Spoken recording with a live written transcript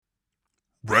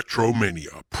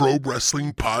Retromania Pro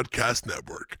Wrestling Podcast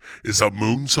Network is a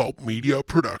Moonsault Media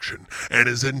production and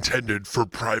is intended for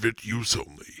private use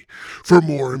only. For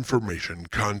more information,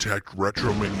 contact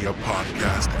Retromania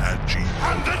Podcast at Gmail.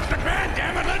 I'm Vince McMahon,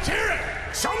 damn it, let's hear it!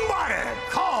 Somebody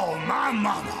call my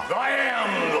mama. I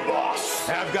am the boss.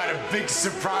 And I've got a big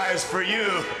surprise for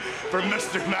you, for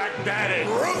Mr. McDaddy.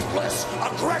 Ruthless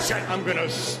aggression. I'm gonna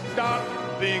stop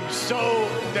being so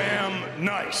damn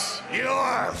nice.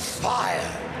 You're fired.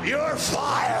 You're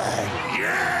fired.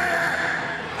 You're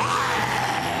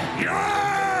fired.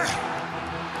 You're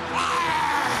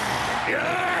fired.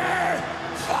 You're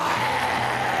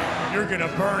fired. You're gonna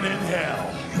burn in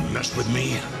hell. You mess with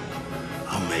me,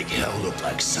 I'll make hell look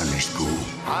like Sunday school.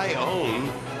 I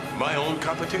own my own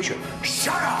competition.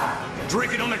 Shut up!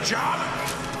 Drinking on the job?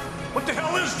 What the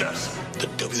hell is this? The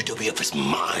WWF is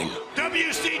mine.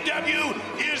 WCW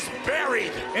is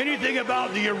buried. Anything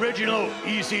about the original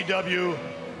ECW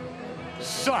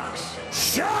sucks.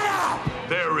 Shut up!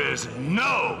 There is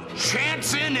no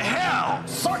chance in hell.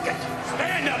 Suck it!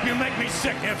 Stand up, you make me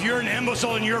sick. If you're an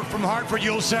imbecile and you're from Hartford,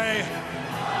 you'll say,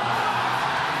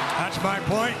 that's my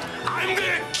point. I'm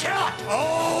gonna kill it!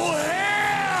 Oh,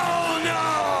 hell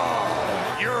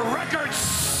no! Your record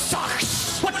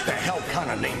sucks! What the hell kind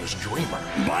of name is Dreamer?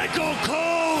 Michael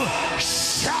Cole!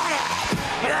 Shut up!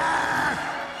 You're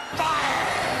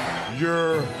fired.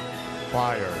 You're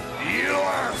fired!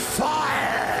 You're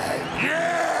fired!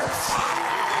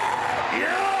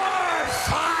 You're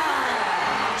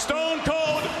fired! Stone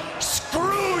Cold,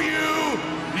 screw you!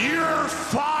 You're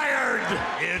fired!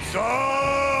 It's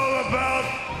all about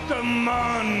the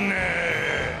money.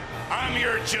 I'm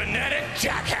your genetic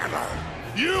jackhammer.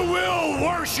 You will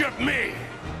worship me.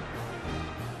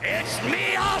 It's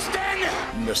me, Austin!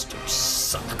 Mr.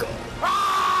 Sucko.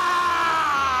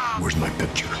 Ah! Where's my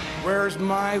picture? Where's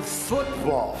my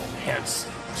football?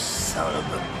 Handsome son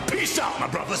of a... Peace out, my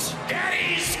brothers.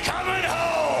 Daddy's coming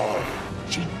home.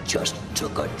 She just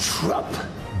took a trump.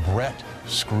 Brett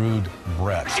screwed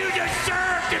Brett. You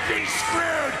deserve to be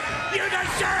screwed! You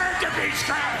deserve to be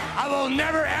screwed! I will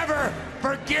never, ever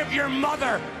forgive your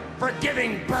mother for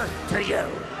giving birth to you.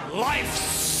 Life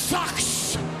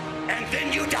sucks, and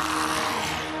then you die.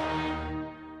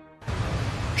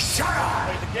 Shut up!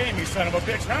 Play the game, you son of a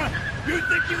bitch, huh? You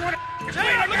think you want to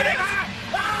play the game, huh?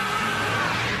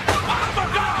 Oh, my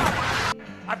God!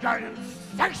 I've got an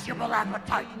insatiable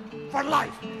appetite for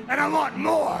life, and I want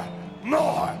more. And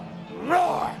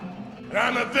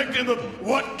I'm a victim of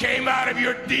what came out of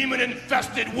your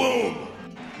demon-infested womb.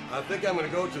 I think I'm gonna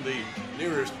go to the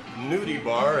nearest nudie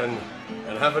bar and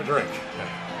have a drink.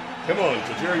 Come on,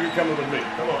 Tajiri, you're coming with me.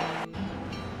 Come on.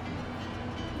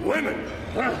 Women,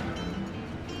 huh?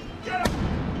 Get up.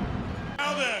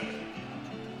 Now then,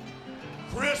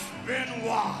 Chris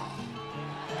Benoit.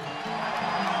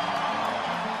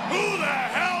 Who the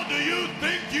hell do you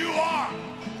think you are?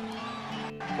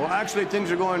 Well, actually,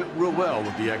 things are going real well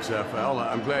with the XFL.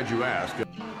 I'm glad you asked.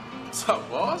 What's up,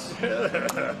 boss?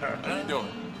 How you doing?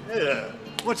 Yeah.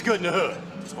 What's good in the hood?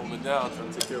 Just holding it down, trying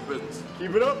to take care of business.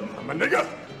 Keep it up. I'm a nigga.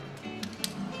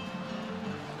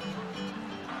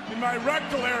 In my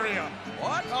rectal area.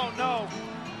 What? Oh, no.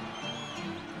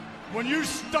 When you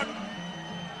stuck...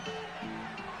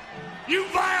 You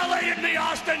violated me,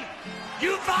 Austin!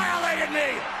 You violated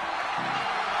me!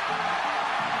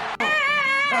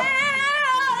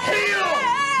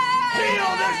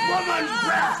 Heal this woman's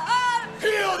breast!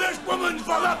 Heal this woman's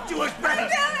voluptuous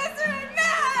breast!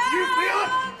 You feel it?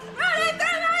 I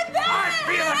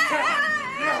feel it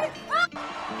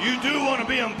too! You do want to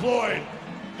be employed,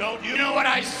 don't you? You know what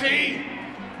I see?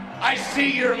 I see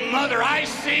your mother. I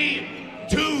see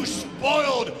two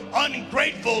spoiled,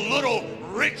 ungrateful little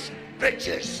rich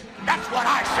bitches. That's what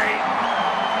I see.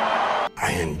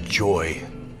 I enjoy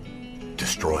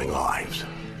destroying lives.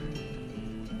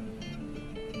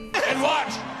 And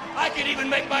watch, I can even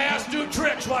make my ass do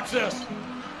tricks. Watch this.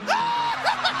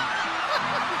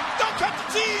 Don't cut the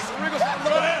cheese. Wriggles not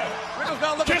looking at Wriggles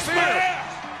not looking Kiss my ass.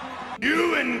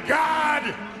 You and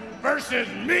God versus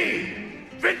me,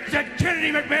 Vincent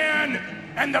Kennedy McMahon,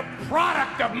 and the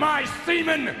product of my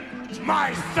semen,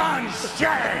 my son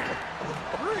Shane.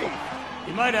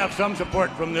 You might have some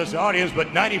support from this audience, but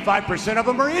 95% of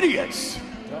them are idiots.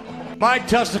 My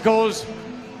testicles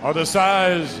are the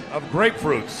size of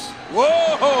grapefruits.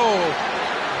 Whoa!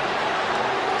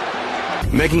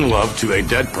 Making love to a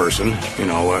dead person, you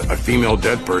know, a female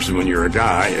dead person when you're a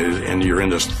guy, and you're in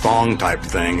this thong type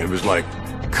thing, it was like,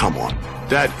 come on.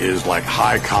 That is like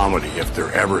high comedy if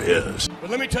there ever is.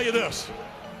 But let me tell you this.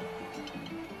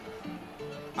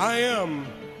 I am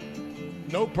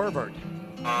no pervert.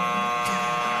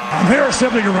 I'm here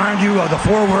simply to remind you of the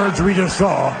 4 words we just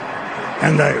saw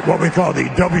and what we call the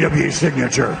WWE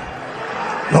signature.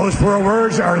 Those 4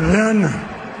 words are then,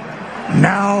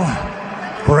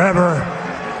 now, forever,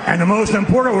 and the most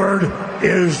important word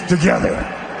is together.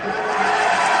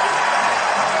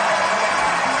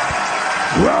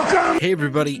 Welcome. Hey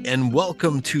everybody, and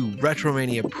welcome to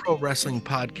Retromania Pro Wrestling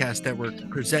Podcast Network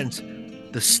presents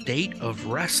The State of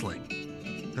Wrestling.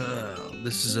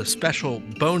 This is a special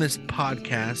bonus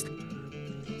podcast.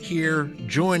 Here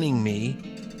joining me,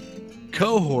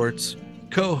 cohorts,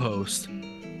 co-hosts,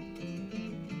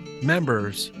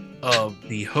 members of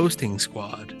the hosting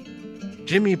squad,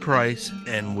 Jimmy Price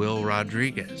and Will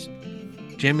Rodriguez.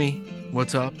 Jimmy,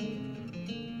 what's up?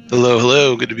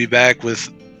 Hello. Good to be back with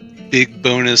Big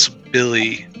Bonus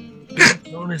Billy. Big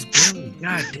Bonus Billy.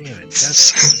 God damn it.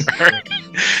 Sorry.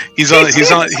 He's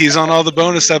on all the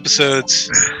bonus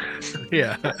episodes.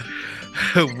 Yeah.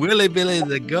 Willie Billy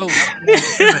the goat.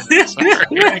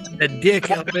 The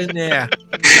dick up in there.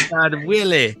 God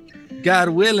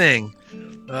willing.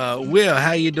 Will,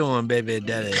 how you doing, baby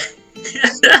daddy?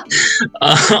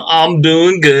 I'm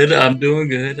doing good.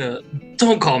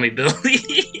 Don't call me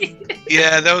Billy.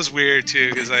 Yeah, that was weird too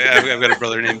because I've got a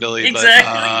brother named Billy.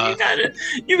 Exactly. But,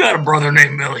 you got a brother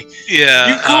named Billy.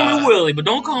 Yeah. You call me Willie, but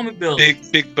don't call me Billy.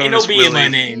 Big bonus. Ain't no B in my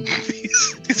name.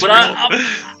 It's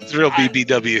real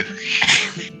BBW.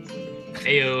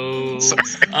 Heyo. Sorry.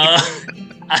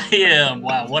 I am.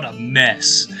 Wow, what a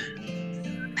mess.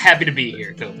 Happy to be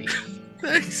here, Kobe.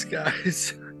 Thanks,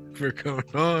 guys, for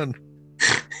coming on.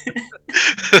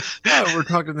 We're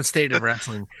talking the state of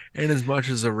wrestling, and as much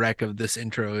as a wreck of this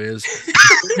intro is,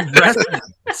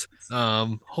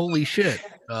 holy shit,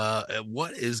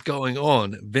 what is going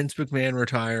on? Vince McMahon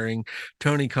retiring,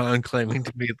 Tony Khan claiming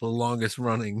to be the longest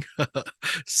running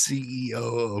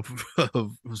CEO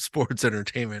of sports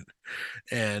entertainment,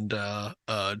 and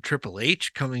Triple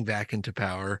H coming back into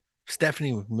power,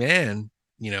 Stephanie McMahon,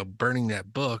 burning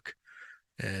that book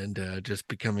and just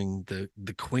becoming the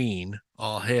queen.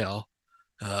 All hail.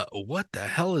 What the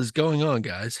hell is going on,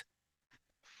 guys?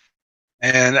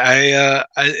 And I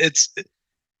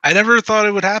never thought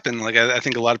it would happen. Like I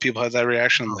think a lot of people have that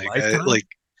reaction. Yeah.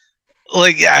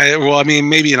 Well, I mean,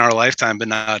 maybe in our lifetime, but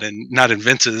not in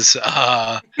Vince's.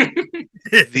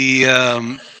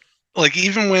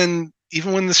 Even when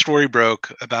the story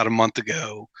broke about a month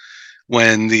ago,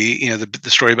 when the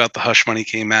story about the hush money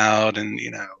came out, and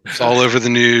it's all over the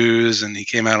news, and he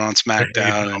came out on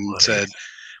SmackDown and said,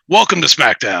 "Welcome to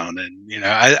SmackDown," and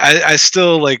I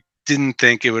still didn't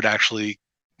think it would actually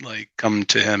come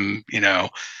to him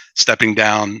stepping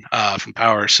down from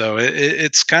power. So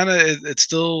it's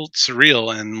still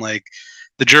surreal, and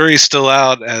the jury's still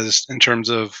out as in terms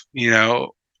of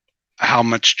how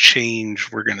much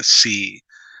change we're gonna see,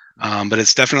 but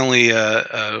it's definitely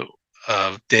a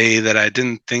day that I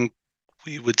didn't think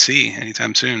we would see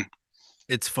anytime soon.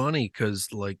 It's funny because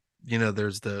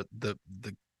there's the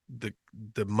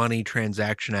money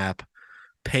transaction app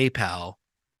PayPal,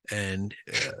 and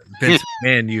Vince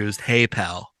McMahon used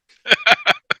HeyPal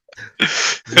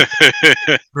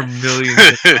for millions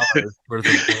of dollars worth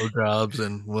of blowjobs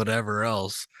and whatever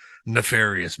else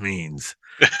nefarious means.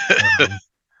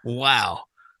 Wow.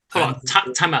 Hold on,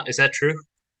 time out. Is that true?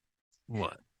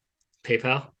 What?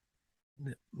 PayPal?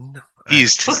 No.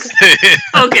 He's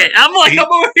okay. I'm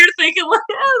over here thinking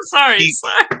sorry.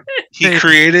 He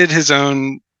created his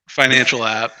own financial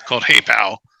app called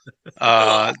HeyPal.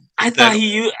 I thought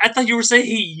you were saying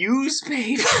he used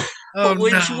PayPal,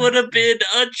 which would have been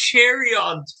a cherry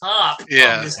on top of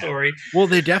the story. Well,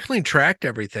 they definitely tracked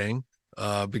everything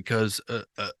because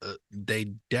they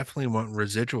definitely want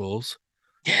residuals.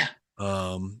 Yeah.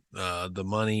 The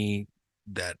money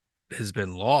that has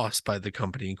been lost by the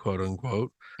company, quote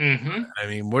unquote. Mm-hmm. I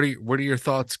mean, what are your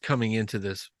thoughts coming into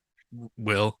this,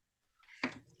 Will?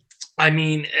 I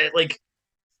mean,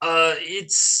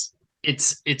 it's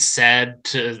sad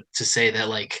to say that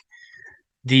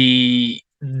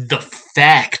the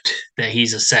fact that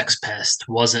he's a sex pest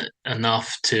wasn't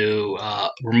enough to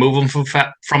remove him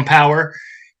from power.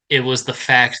 It was the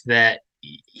fact that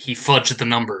he fudged the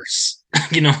numbers.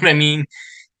 You know what I mean?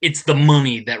 It's the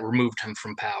money that removed him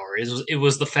from power. It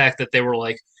was the fact that they were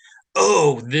like,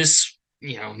 oh, this,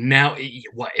 now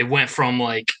it went from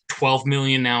 12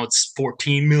 million, now it's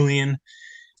 14 million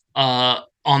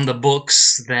on the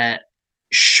books that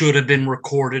should have been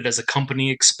recorded as a company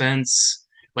expense.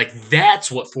 That's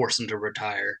what forced him to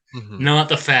retire. Mm-hmm. Not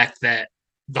the fact that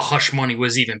the hush money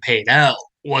was even paid out.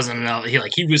 Wasn't enough.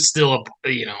 He was still a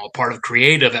part of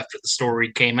creative after the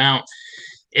story came out.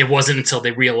 It wasn't until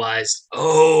they realized,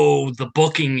 oh, the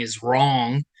booking is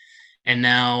wrong, and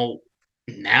now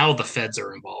the feds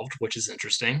are involved, which is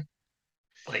interesting.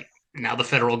 Like now the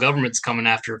federal government's coming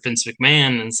after Vince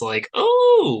McMahon, and it's like,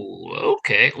 oh,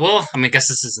 okay. Well, I mean, I guess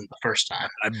this isn't the first time.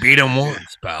 I beat him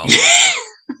once, pal.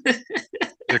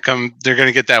 They're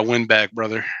gonna get that win back,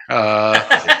 brother.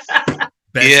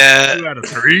 Best Yeah. 2 out of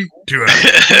 3. 2 out of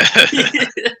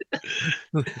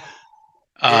 3.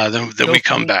 Then we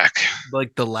come back.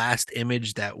 Like the last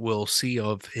image that we'll see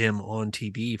of him on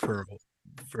TV for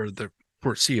the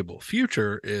foreseeable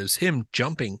future is him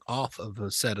jumping off of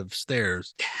a set of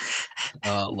stairs,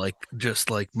 like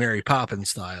Mary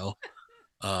Poppins style,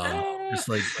 just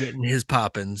like getting his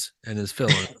Poppins and his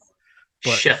filler.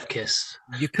 But chef kiss.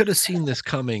 You could have seen this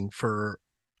coming for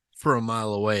a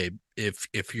mile away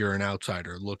if you're an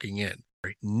outsider looking in.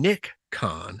 Nick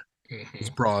Khan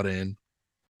was brought in.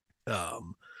 A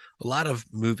lot of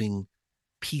moving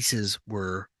pieces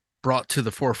were brought to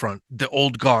the forefront. The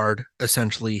old guard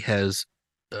essentially has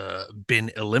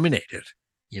been eliminated,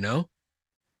 you know?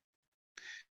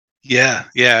 Yeah.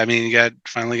 I mean, you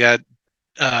finally got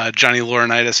Johnny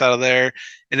Laurinaitis out of there,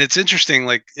 and it's interesting.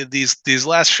 Like these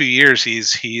last few years,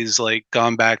 he's like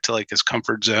gone back to like his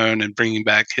comfort zone and bringing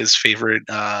back his favorite,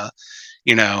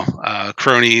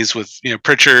 cronies with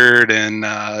Pritchard and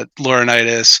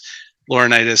Laurinaitis.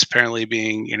 Laurinaitis apparently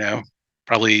being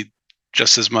probably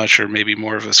just as much or maybe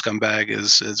more of a scumbag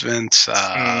as Vince.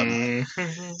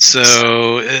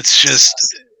 So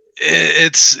it's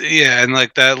and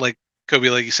like that, like Kobe,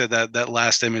 like you said, that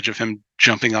last image of him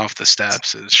jumping off the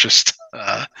steps is just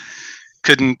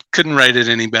couldn't write it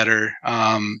any better.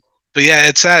 But yeah,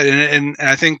 it's sad, and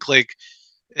I think like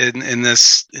in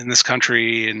this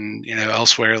country and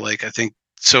elsewhere, like I think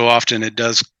so often it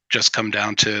does just come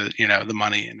down to the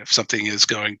money, and if something is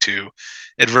going to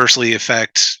adversely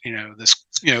affect this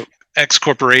X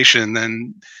corporation,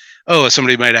 then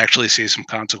somebody might actually see some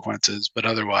consequences, but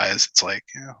otherwise it's like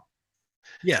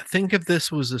think if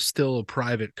this was still a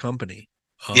private company.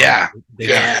 They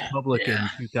went public in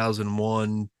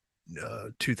 2001,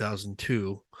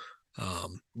 2002,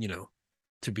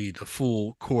 to be the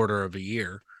full quarter of a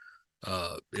year,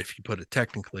 if you put it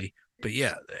technically. But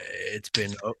yeah, it's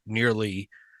been nearly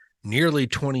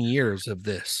 20 years of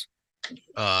this,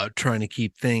 trying to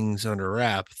keep things under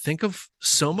wrap. Think of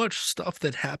so much stuff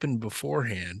that happened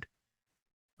beforehand,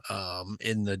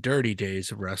 in the dirty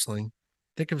days of wrestling.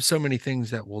 Think of so many things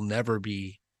that will never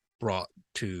be brought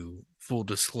to full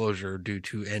disclosure due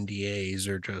to NDAs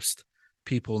or just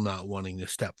people not wanting to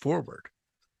step forward.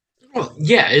 Well,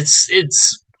 yeah, it's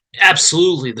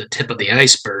absolutely the tip of the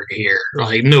iceberg here.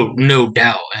 Like no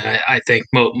doubt. And I think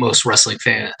most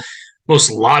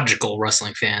logical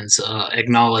wrestling fans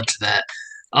acknowledge that.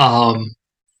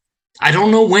 I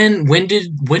don't know when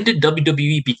did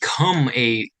WWE become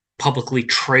a publicly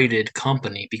traded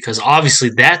company, because obviously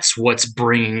that's what's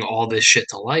bringing all this shit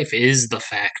to life, is the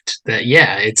fact that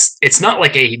it's not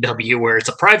like AEW where it's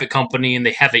a private company and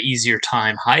they have an easier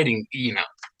time hiding,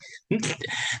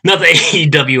 not that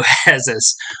AEW has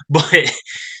this, but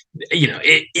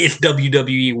if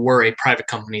WWE were a private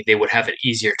company, they would have an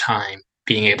easier time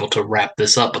being able to wrap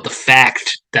this up. But the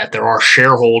fact that there are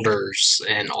shareholders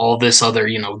and all this other,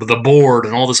 the board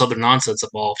and all this other nonsense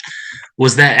involved,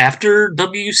 was that after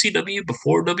WCW,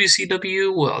 before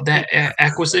WCW, that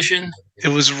acquisition? It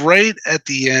was right at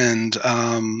the end.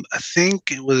 I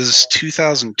think it was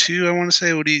 2002. I want to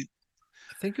say. I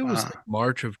think it was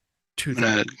March of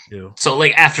 2002. So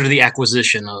like after the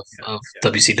acquisition of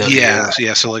WCW.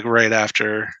 Yeah. So like right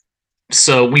after.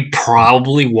 So we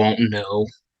probably won't know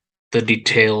the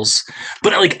details,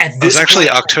 but like at this, it was actually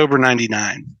October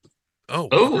 '99.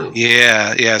 Oh,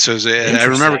 yeah. So I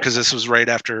remember because this was right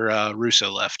after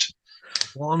Russo left.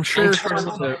 Well, I'm sure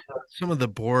some of the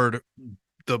board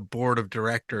of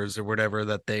directors or whatever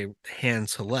that they hand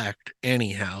select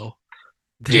anyhow.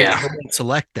 They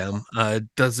select them.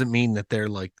 Doesn't mean that they're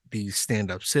like these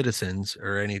stand-up citizens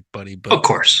or anybody, but of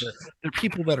course they're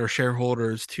people that are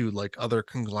shareholders to like other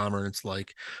conglomerates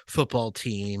like football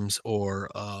teams or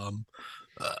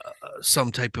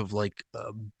some type of like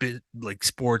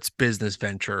sports business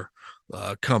venture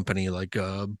company like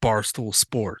Barstool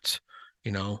Sports,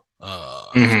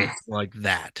 like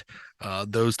that.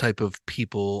 Those type of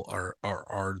people are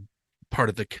part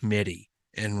of the committee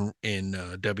in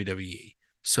WWE.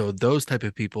 So those type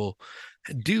of people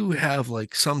do have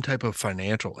like some type of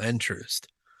financial interest.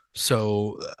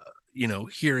 So,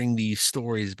 hearing these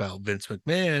stories about Vince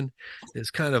McMahon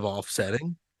is kind of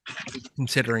offsetting,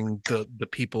 considering the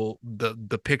people,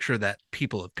 the picture that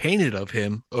people have painted of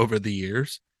him over the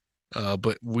years.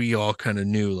 But we all kind of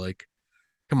knew, like,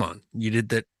 come on, you did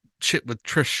that shit with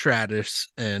Trish Stratus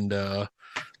and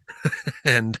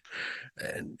and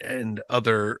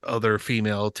other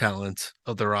female talents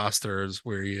of the rosters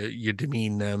where you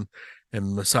demean them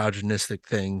and misogynistic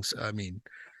things. I mean,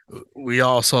 we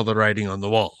all saw the writing on the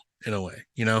wall in a way,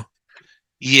 you know?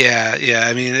 Yeah, yeah.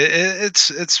 I mean,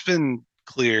 it's been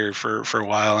clear for a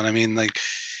while, and I mean, like,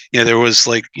 there was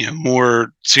like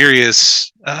more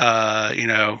serious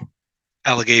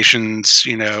allegations,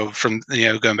 from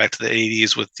going back to the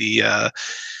 '80s with the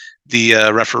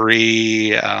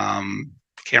referee.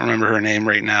 Can't remember her name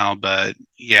right now, but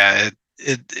yeah,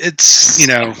 it's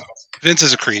Vince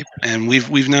is a creep, and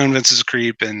we've known Vince is a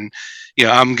creep, and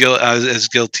I'm as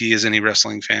guilty as any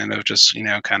wrestling fan of just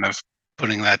kind of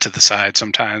putting that to the side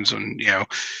sometimes when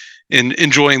in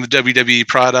enjoying the WWE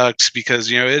product,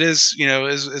 because it is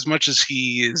as much as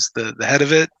he is the head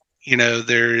of it,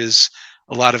 there is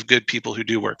a lot of good people who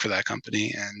do work for that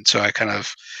company, and so I kind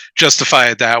of justify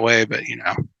it that way. But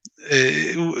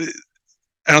I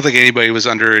don't think anybody was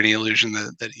under any illusion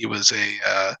that he was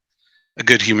a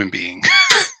good human being.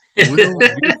 Will,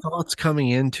 your thoughts coming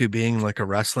into being like a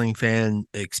wrestling fan,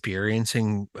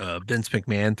 experiencing Vince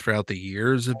McMahon throughout the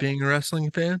years of being a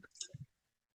wrestling fan?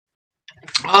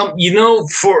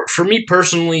 For me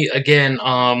personally, again,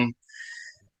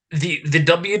 the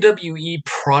WWE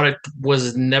product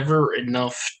was never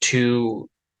enough to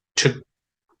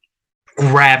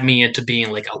grab me into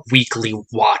being like a weekly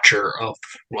watcher of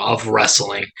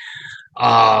wrestling.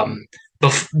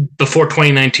 Before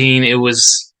 2019, it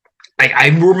was. I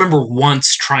remember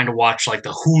once trying to watch like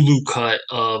the Hulu cut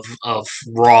of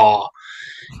Raw,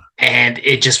 and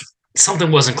it just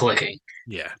something wasn't clicking.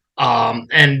 Yeah.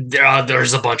 And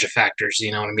there's a bunch of factors,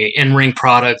 you know what I mean? In-ring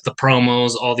product, the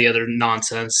promos, all the other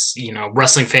nonsense.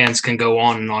 Wrestling fans can go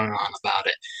on and on and on about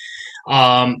it.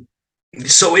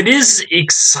 So it is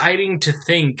exciting to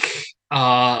think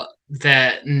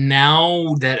that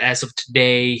now that as of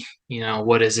today,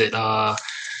 what is it?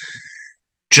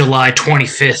 July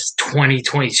 25th,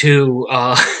 2022,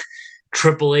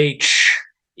 Triple H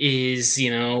is,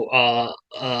 the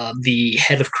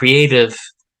head of creative.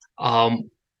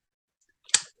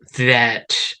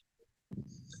 That,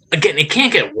 again, it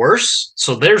can't get worse.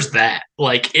 So there's that.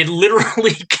 Like, it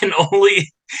literally can only,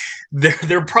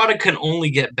 their product can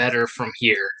only get better from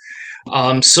here.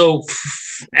 So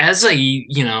as a,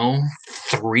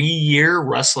 3-year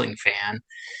wrestling fan,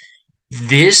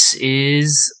 this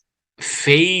is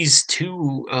phase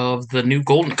 2 of the new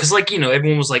golden, because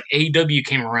everyone was like, AEW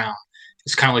came around,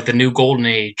 it's kind of like the new golden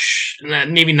age,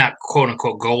 maybe not quote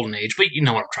unquote golden age, but you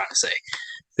know what I'm trying to say.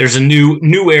 There's a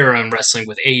new era in wrestling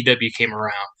with AEW came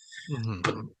around. Mm-hmm.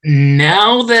 But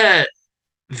now that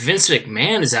Vince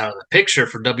McMahon is out of the picture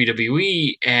for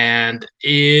WWE, and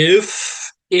if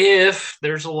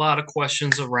there's a lot of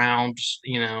questions around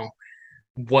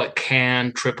what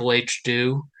can Triple H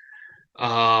do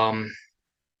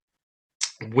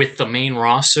with the main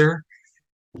roster,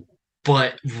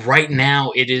 but right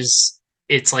now it's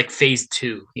like phase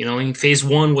 2. Phase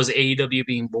 1 was AEW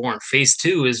being born. Phase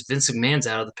 2 is Vince McMahon's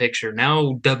out of the picture.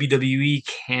 Now WWE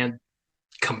can't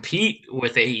compete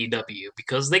with AEW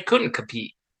because they couldn't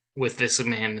compete with Vince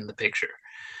McMahon in the picture.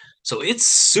 So it's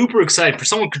super exciting for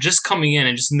someone just coming in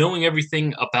and just knowing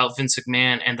everything about Vince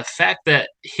McMahon, and the fact that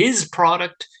his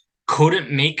product couldn't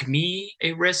make me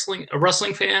a wrestling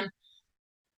fan.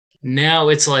 Now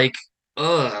it's like,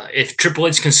 if Triple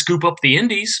H can scoop up the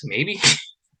indies, maybe.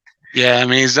 Yeah, I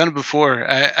mean, he's done it before.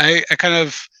 I kind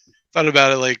of thought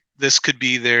about it like this could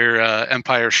be their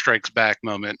Empire Strikes Back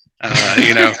moment.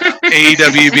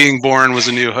 AEW being born was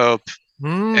A New Hope.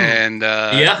 And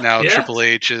now Triple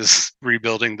H is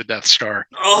rebuilding the Death Star.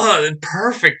 Oh,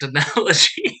 perfect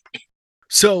analogy.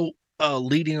 So,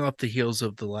 leading off the heels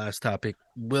of the last topic,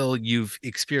 Will, you've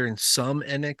experienced some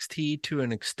NXT to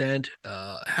an extent.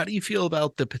 How do you feel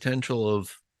about the potential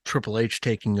of Triple H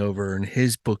taking over and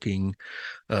his booking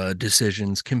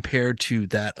decisions compared to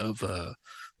that of a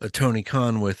Tony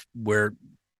Khan,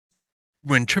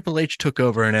 when Triple H took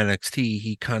over in NXT,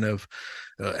 he kind of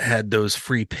had those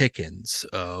free pickings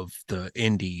of the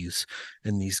indies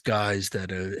and these guys that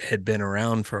had been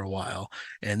around for a while.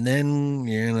 And then,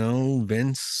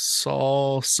 Vince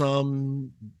saw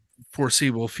some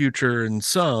foreseeable future in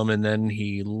some, and then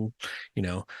he,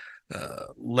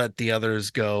 let the others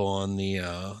go on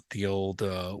the old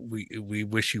we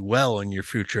wish you well in your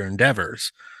future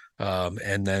endeavors.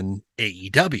 And then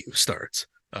AEW starts.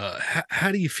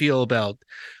 How do you feel about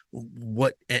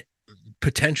what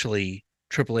potentially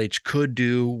Triple H could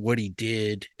do, what he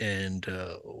did, and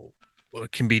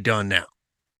what can be done now?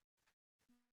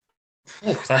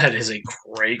 Oh, that is a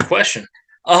great question.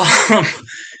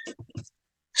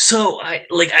 So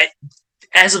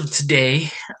as of today,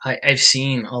 I've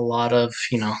seen a lot of,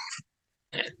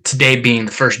 today being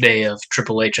the first day of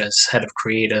Triple H as head of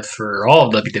creative for all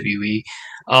of WWE.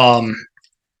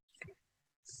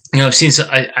 I've seen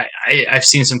I've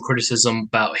seen some criticism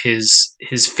about his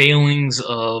failings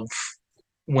of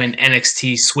when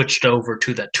NXT switched over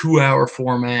to the 2-hour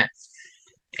format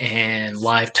and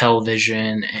live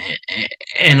television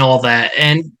and all that,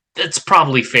 and that's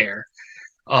probably fair.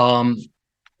 Again,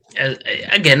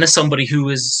 as somebody who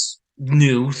is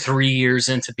new, 3 years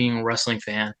into being a wrestling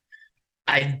fan,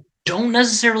 I don't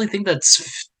necessarily think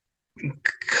that's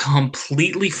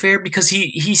completely fair, because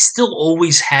he still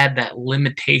always had that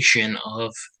limitation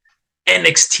of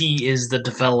NXT is the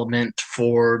development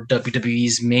for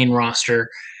WWE's main roster,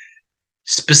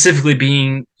 specifically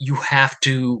being you have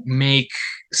to make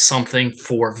something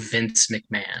for Vince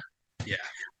McMahon.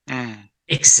 Yeah.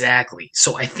 Exactly.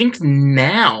 So I think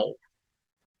now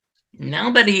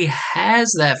that he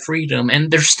has that freedom,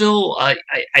 and there's still, I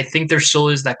think there still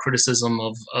is that criticism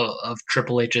of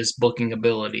Triple H's booking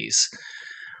abilities.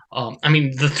 I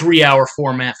mean, the 3-hour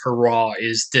format for Raw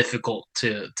is difficult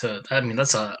to. I mean,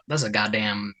 that's a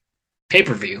goddamn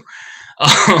pay-per-view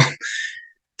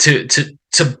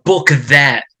to book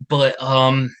that. But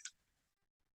I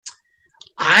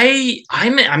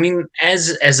mean, as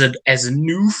a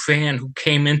new fan who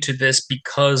came into this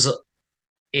because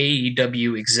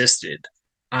AEW existed,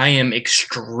 I am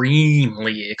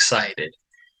extremely excited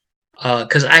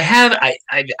because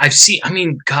I've seen. I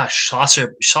mean, gosh,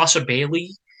 Sasha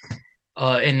Bailey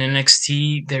in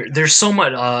NXT. There's so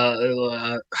much.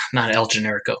 Not El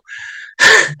Generico.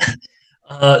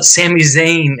 Sami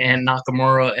Zayn and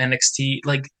Nakamura NXT.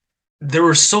 Like, there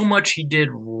was so much he did.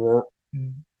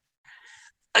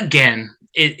 Again,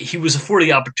 he was afforded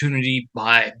the opportunity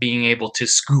by being able to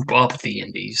scoop up the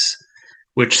indies,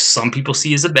 which some people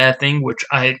see as a bad thing, which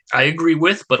I agree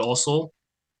with, but also,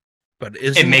 but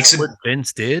it makes what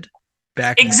Vince did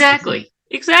back exactly,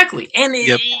 and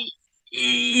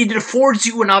it affords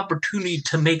you an opportunity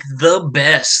to make the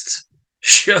best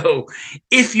show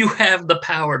if you have the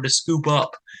power to scoop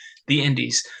up the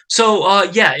indies. So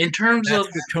yeah, in terms That's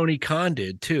of what Tony Khan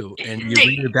did too, and you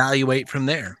reevaluate from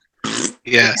there.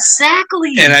 Yeah,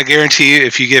 exactly. And I guarantee you,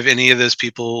 if you give any of those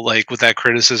people, like, with that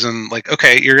criticism, like,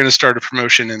 okay, you're going to start a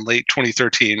promotion in late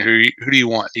 2013, who do you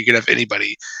want? You could have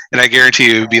anybody, and I guarantee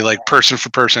you, it would be like person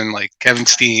for person, like Kevin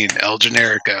Steen, El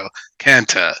Generico,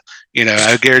 Kenta.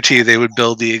 I guarantee you, they would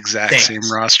build the exact same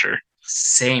roster.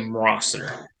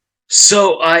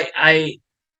 So I'm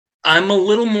a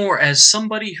little more, as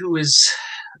somebody who is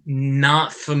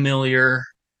not familiar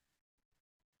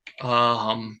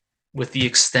with the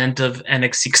extent of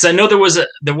NXT, because I know there was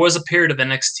a period of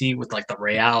NXT with, like, the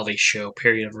reality show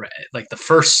period of, like, the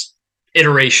first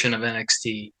iteration of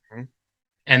NXT,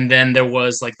 and then there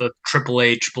was, like, the Triple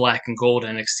H Black and Gold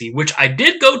NXT, which I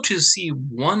did go to see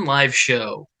one live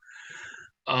show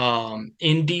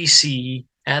in DC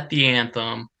at the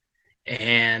Anthem,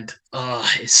 and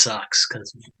it sucks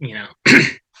because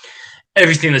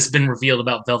everything that's been revealed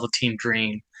about Velveteen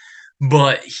Dream.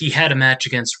 But he had a match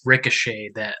against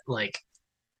Ricochet that, like,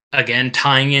 again,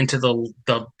 tying into the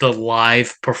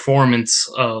live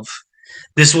performance of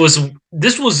this was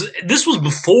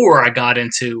before I got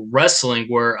into wrestling,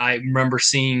 where I remember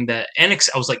seeing that NXT.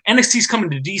 I was like, NXT's coming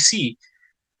to DC.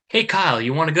 Hey, Kyle,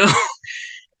 you want to go?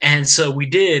 And so we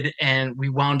did, and we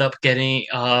wound up getting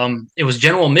it was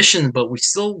general admission, but we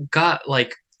still got,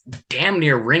 like, damn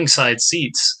near ringside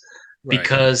seats, right,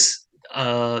 because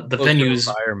the venue's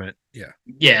environment.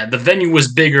 Yeah, the venue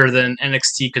was bigger than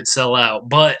NXT could sell out.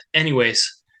 But anyways,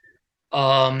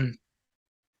 yeah,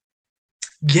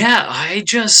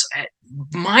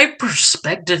 my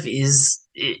perspective is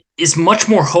much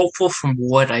more hopeful from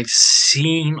what I've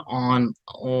seen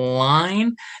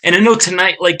online. And I know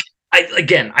tonight, like,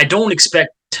 I don't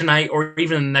expect tonight or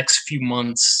even the next few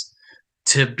months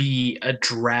to be a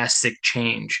drastic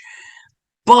change.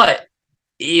 But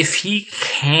if he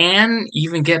can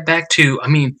even get back to, I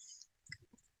mean,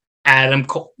 Adam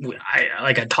Cole,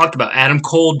 I talked about Adam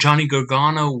Cole, Johnny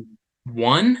Gargano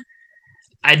 1.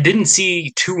 I didn't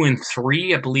see 2 and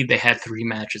 3. I believe they had 3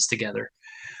 matches together.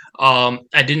 I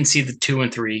didn't see the 2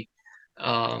 and 3.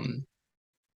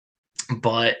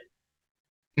 But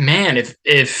man,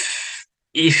 if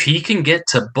he can get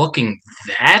to booking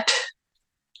that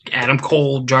Adam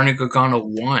Cole, Johnny Gargano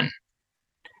 1,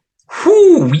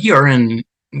 whoo, we are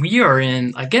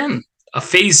in again a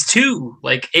phase 2.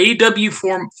 Like, AEW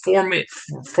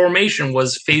formation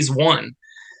was phase 1.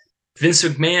 Vince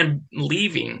McMahon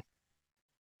leaving.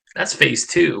 That's phase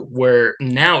 2, where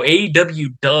now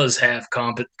AEW does have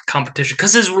competition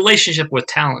because his relationship with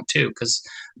talent too. Because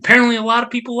apparently a lot of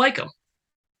people like him.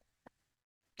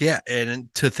 Yeah,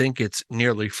 and to think it's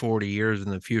nearly 40 years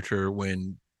in the future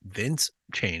when Vince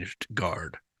changed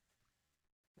guard.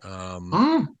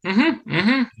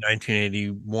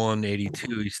 1981,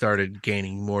 82, he started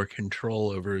gaining more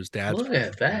control over his dad's. Look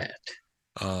at that.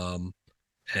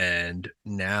 And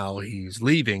now he's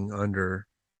leaving under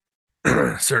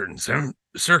certain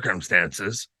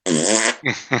circumstances.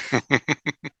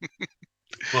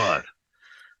 But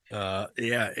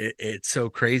it's so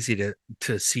crazy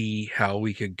to see how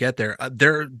we could get there.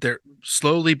 There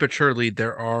slowly but surely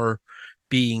there are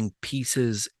being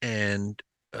pieces and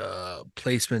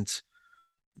placements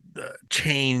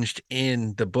changed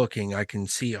in the booking. I can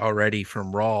see already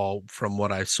from Raw, from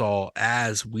what I saw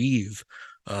as we've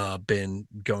been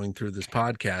going through this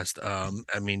podcast.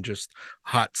 I mean, just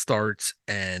hot starts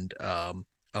and a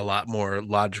lot more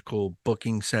logical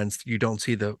booking sense. You don't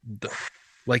see the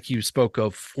like you spoke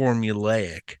of,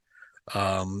 formulaic.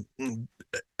 I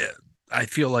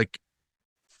feel like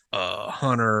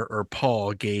Hunter or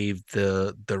Paul gave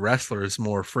the wrestlers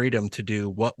more freedom to do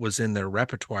what was in their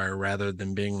repertoire rather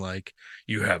than being like,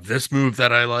 you have this move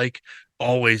that I like,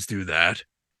 always do that,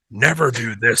 never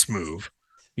do this move.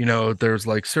 You know, there's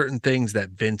like certain things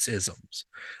that Vince isms,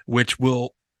 which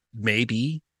will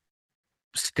maybe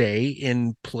stay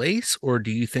in place, or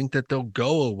do you think that they'll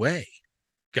go away,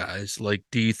 guys? Like,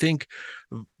 do you think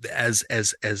as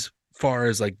far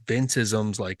as like Vince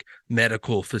isms, like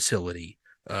medical facility,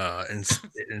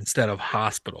 instead of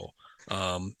hospital,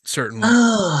 certain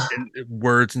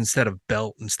words instead of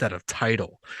belt, instead of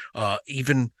title,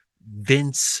 even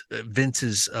Vince's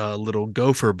little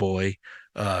gopher boy,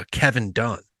 Kevin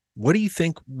Dunn, what do you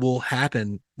think will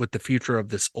happen with the future of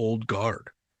this old guard?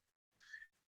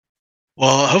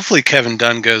 Well, hopefully Kevin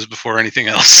Dunn goes before anything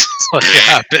else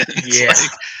happens. Yeah,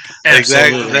 like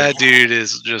that dude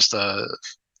is just a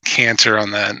cancer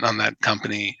on that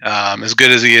company. As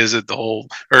good as he is at the whole,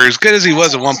 or as good as he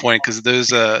was at one point, because those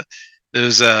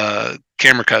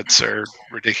camera cuts are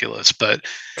ridiculous. But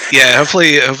yeah,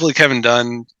 hopefully Kevin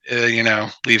Dunn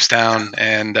leaves town,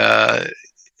 and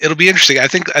it'll be interesting. I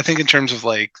think in terms of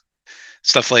like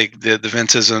stuff like the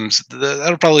Vinceisms,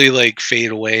 that'll probably like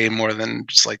fade away more than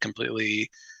just like completely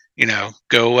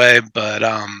go away. But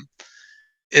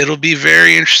it'll be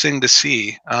very interesting to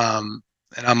see. And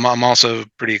I'm also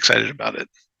pretty excited about it.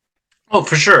 Oh,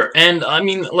 for sure. And I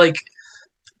mean, like,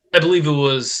 I believe it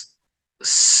was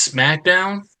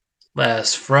SmackDown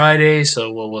last Friday.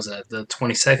 So what was that? The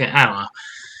 22nd? I don't know.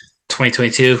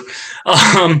 2022.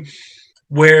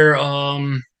 Where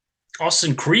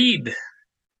Austin Creed.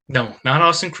 No, not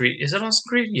Austin Creed. Is it Austin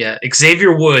Creed? Yeah.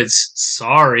 Xavier Woods.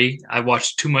 Sorry. I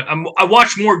watched too much. I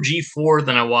watch more G4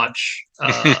 than I watch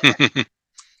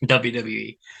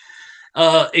WWE.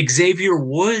 Xavier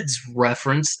Woods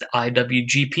referenced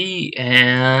IWGP,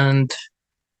 and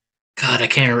God, I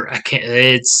can't.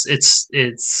 It's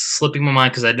slipping my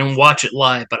mind because I didn't watch it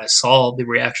live, but I saw the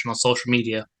reaction on social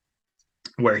media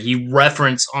where he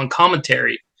referenced on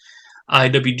commentary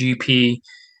IWGP,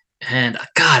 and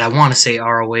God, I want to say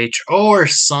ROH or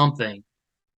something,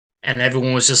 and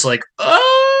everyone was just like,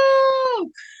 "Oh!"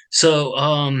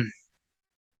 So,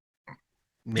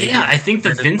 maybe I think the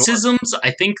Vinceisms,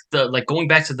 I think going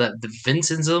back to the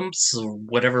Vinceisms, or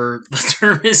whatever the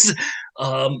term is,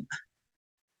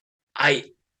 I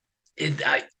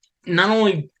not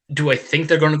only do I think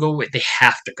they're going to go away, they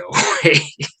have to go away.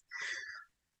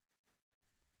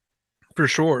 For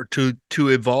sure, to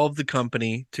evolve the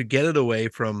company, to get it away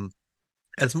from,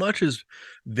 as much as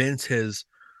Vince has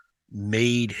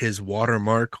made his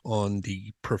watermark on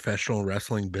the professional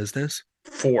wrestling business,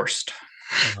 forced.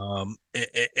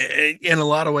 In a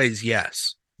lot of ways,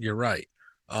 yes, you're right.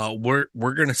 We're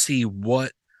going to see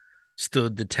what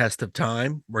stood the test of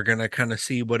time. We're going to kind of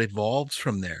see what evolves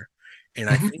from there. And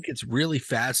I think it's really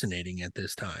fascinating at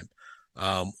this time.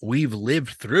 We've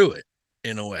lived through it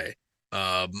in a way.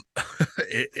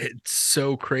 It's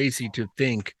so crazy to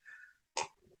think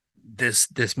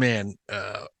this man,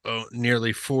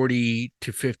 nearly 40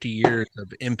 to 50 years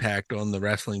of impact on the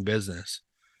wrestling business,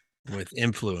 with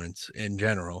influence in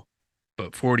general,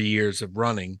 but 40 years of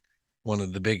running one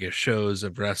of the biggest shows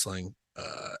of wrestling,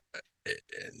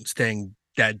 and staying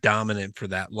that dominant for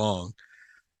that long,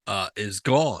 is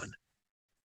gone.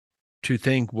 To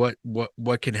think what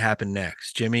can happen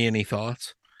next. Jimmy, any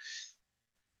thoughts?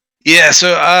 Yeah,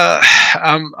 so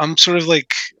I'm sort of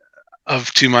like,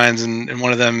 of two minds, and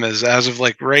one of them is, as of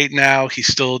like right now, he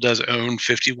still does own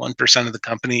 51% of the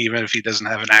company, even if he doesn't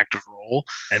have an active role.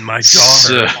 And my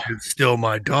daughter is still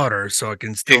my daughter, so I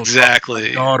can still exactly talk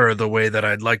to my daughter the way that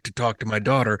I'd like to talk to my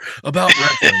daughter about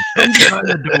wrestling. Come behind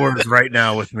the doors right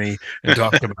now with me and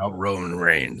talk about Roman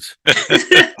Reigns.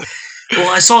 Well,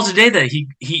 I saw today that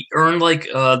he earned like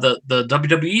the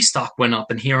WWE stock went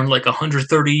up, and he earned like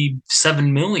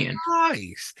 137 million.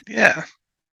 Nice. Yeah,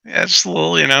 just a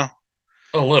little,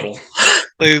 a little.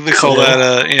 They call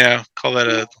that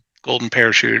a golden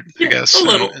parachute, I guess, a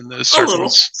little, in those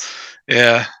circles.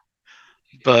 Yeah,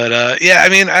 but I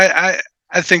mean, I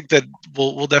think that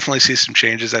we'll definitely see some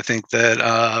changes. I think that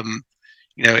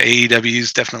AEW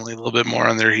is definitely a little bit more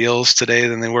on their heels today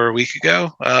than they were a week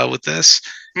ago with this,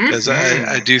 because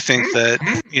I do think that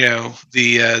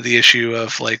the issue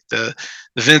of like the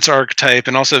Vince archetype,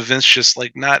 and also Vince just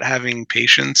like not having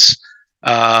patience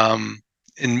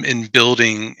in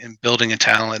building a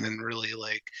talent, and really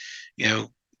like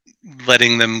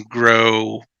letting them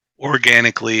grow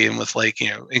organically and with like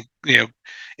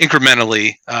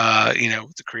incrementally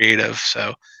with the creative.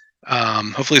 So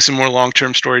hopefully some more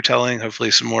long-term storytelling, hopefully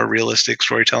some more realistic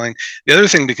storytelling. The other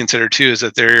thing to consider too is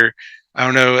that I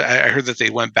don't know, I heard that they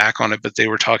went back on it, but they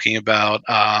were talking about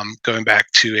going back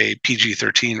to a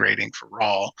PG-13 rating for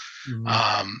Raw.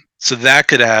 So that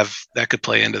could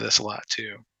play into this a lot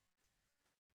too.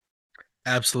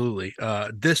 Absolutely.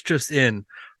 This just in,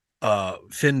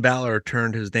 Finn Balor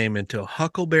turned his name into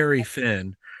Huckleberry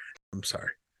Finn. I'm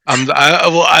sorry.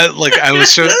 I was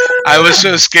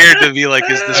so scared to be like,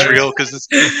 is this real? Because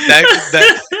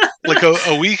that like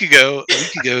a week ago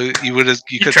you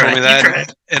could tell me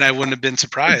that, and I wouldn't have been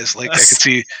surprised. Like I could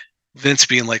see Vince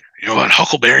being like, what,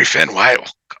 Huckleberry Finn? Why?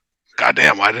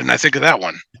 Goddamn, why didn't I think of that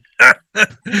one?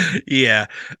 Yeah,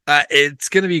 it's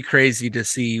gonna be crazy to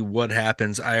see what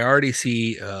happens. I already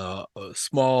see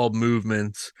small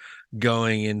movements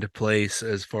going into place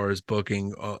as far as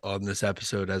booking on this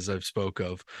episode, as I've spoke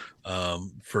of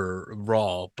for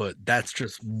Raw, but that's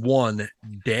just one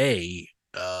day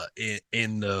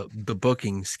in the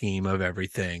booking scheme of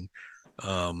everything.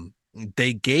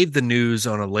 They gave the news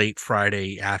on a late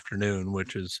Friday afternoon,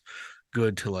 which is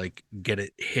good to like get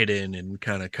it hidden and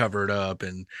kind of cover it up,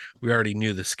 and we already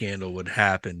knew the scandal would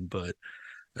happen, but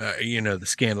the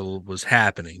scandal was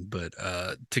happening, but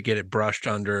to get it brushed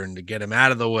under and to get him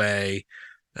out of the way,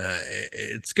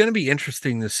 it's going to be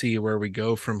interesting to see where we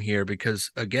go from here, because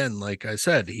again, like I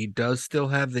said, he does still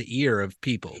have the ear of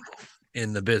people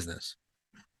in the business.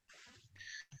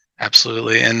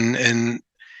 Absolutely. And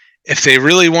if they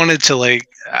really wanted to, like,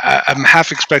 I'm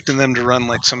half expecting them to run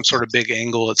like some sort of big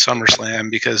angle at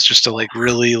SummerSlam, because just to like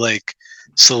really like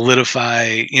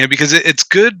solidify, because it's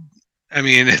good. I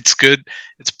mean, it's good.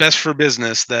 It's best for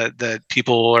business that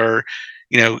people are,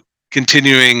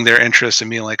 continuing their interest and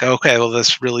being like, okay, well,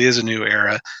 this really is a new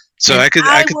era. So I could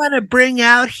want to bring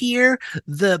out here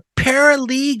the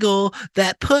paralegal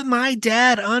that put my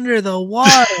dad under the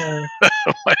water.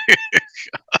 Oh my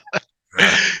God.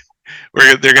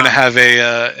 They're gonna have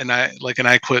an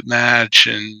I Quit match,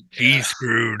 and she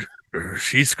screwed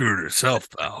herself,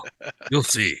 pal. You'll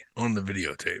see on the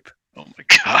videotape. Oh my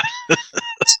God.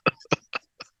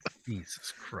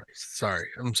 Jesus Christ. Sorry.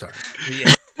 I'm sorry.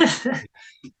 Yeah.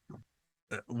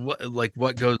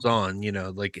 What goes on,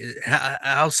 like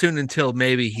how soon until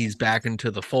maybe he's back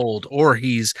into the fold, or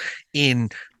he's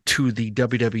into the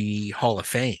WWE Hall of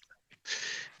Fame?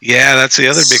 Yeah, that's the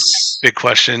other big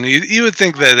question. You would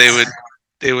think that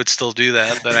they would still do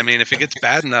that, but I mean, if it gets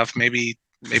bad enough, maybe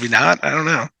not. I don't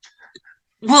know.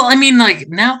 Well, I mean, like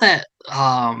now that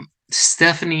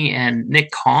Stephanie and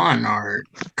Nick Khan are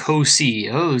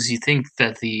co-CEOs, you think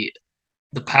that the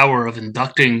power of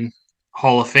inducting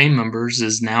Hall of Fame members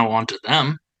is now onto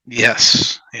them.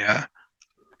 Yes. Yeah.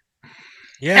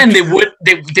 Yeah. And they would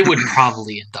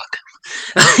probably induct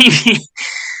him.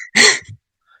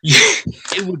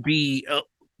 It would be.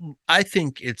 I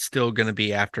think it's still going to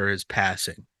be after his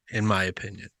passing, in my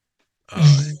opinion,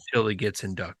 until he gets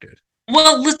inducted.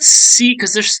 Well, let's see,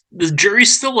 because the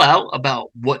jury's still out about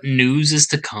what news is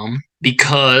to come,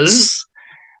 because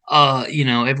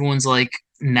everyone's like,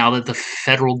 now that the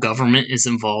federal government is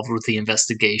involved with the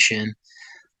investigation,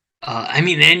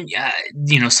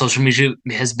 social media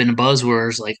has been a buzz where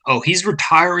it's like, oh, he's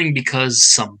retiring because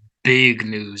some big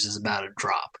news is about to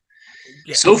drop.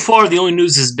 Yeah. So far, the only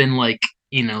news has been like,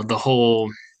 the whole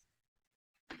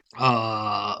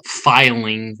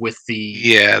filing with the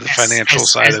financial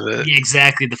side of it.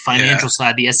 Exactly, the financial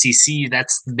side, the SEC.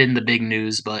 That's been the big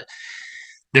news, but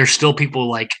there's still people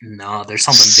like, no, there's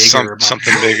something bigger.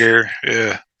 Something bigger,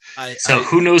 yeah.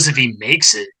 Who knows if he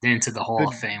makes it into the Hall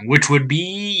of Fame, which would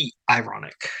be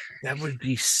ironic. That would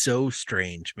be so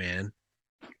strange, man.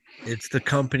 It's the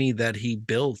company that he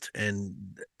built, and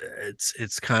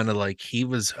it's kind of like he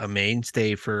was a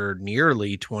mainstay for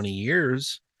nearly 20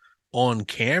 years on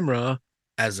camera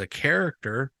as a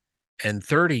character and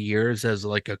 30 years as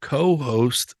like a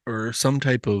co-host or some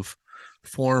type of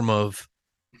form of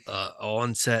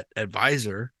on-set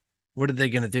advisor. What are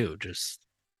they going to do?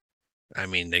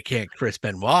 They can't Chris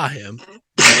Benoit him.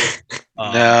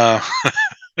 No.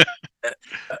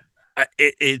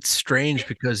 It's strange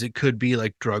because it could be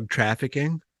like drug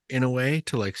trafficking in a way,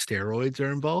 to like steroids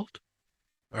are involved,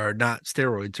 or not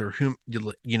steroids, or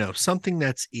something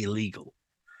that's illegal,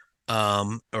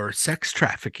 or sex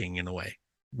trafficking in a way.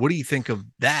 What do you think of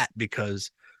that? Because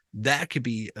that could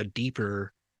be a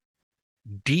deeper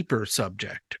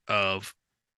subject of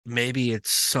maybe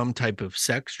it's some type of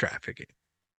sex trafficking,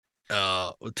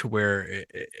 to where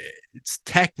it's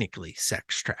technically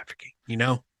sex trafficking,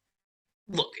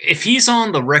 Look, if he's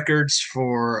on the records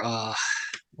for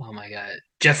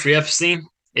Jeffrey Epstein,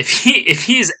 if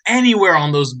he is anywhere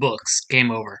on those books,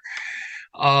 game over.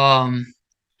 I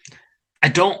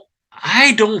don't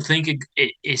think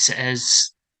it is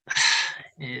as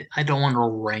I don't want to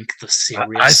rank the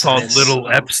series. I thought Little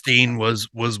Epstein was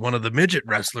one of the midget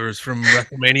wrestlers from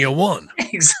WrestleMania 1.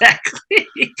 Exactly.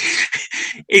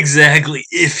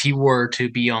 If he were to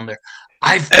be on there.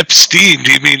 Epstein,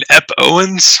 do you mean Ep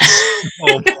Owens?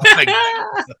 Oh my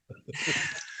God.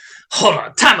 Hold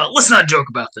on, time out. Let's not joke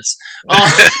about this.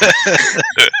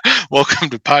 Welcome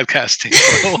to podcasting.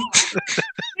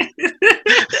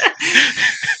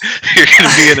 You're going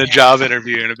to be in a job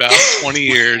interview in about 20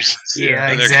 years.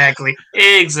 Yeah, exactly.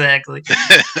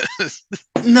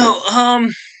 No,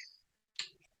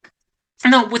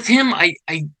 with him, I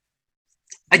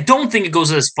don't think it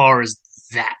goes as far as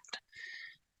that.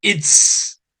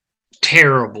 It's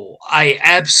terrible.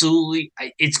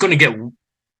 It's going to get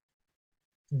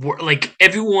like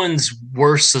everyone's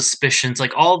worst suspicions,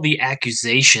 like all the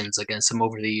accusations against him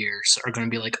over the years are going to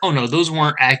be like, oh no, those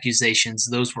weren't accusations,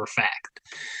 those were fact.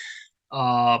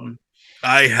 I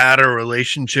had a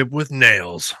relationship with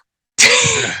nails.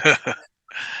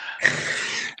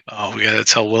 Oh, we gotta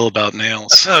tell Will about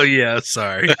nails. Oh yeah,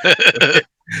 sorry.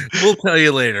 We'll tell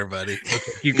you later, buddy.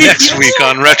 Okay. Next week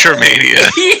on Retromania.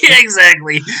 Yeah,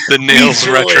 exactly. The nails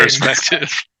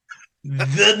retrospective.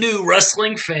 The new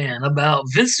wrestling fan about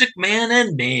Vince McMahon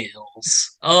and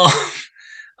nails. Oh,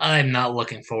 I'm not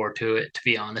looking forward to it, to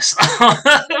be honest.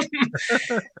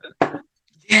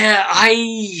 Yeah,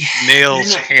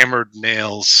 nails, hammered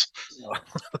nails.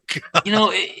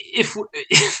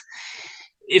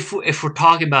 If we're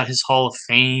talking about his Hall of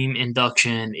Fame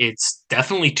induction, it's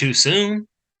definitely too soon.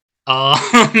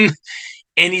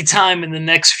 Anytime in the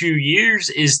next few years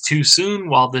is too soon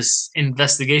while this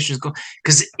investigation is going,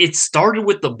 because it started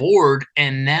with the board,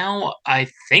 and now I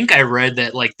think I read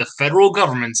that like the federal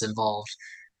government's involved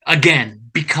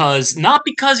again, not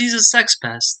because he's a sex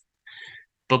pest,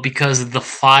 but because of the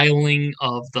filing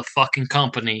of the fucking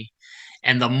company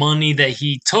and the money that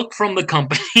he took from the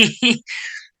company,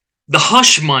 the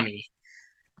hush money.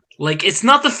 Like, it's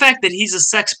not the fact that he's a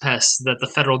sex pest that the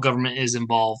federal government is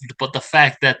involved, but the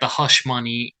fact that the hush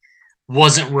money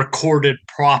wasn't recorded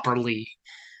properly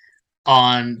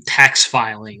on tax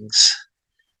filings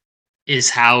is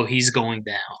how he's going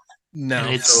down. No,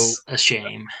 and it's a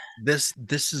shame. This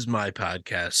is my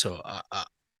podcast, so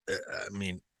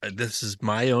this is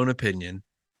my own opinion.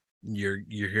 You're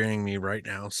hearing me right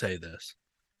now say this.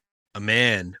 A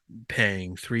man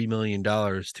paying $3 million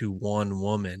to one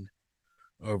woman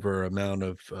over amount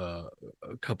of a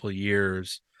couple of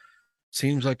years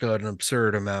seems like an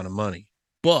absurd amount of money.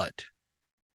 But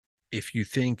if you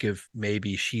think if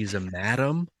maybe she's a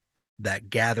madam that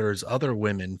gathers other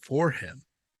women for him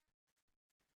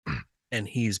and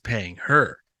he's paying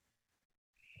her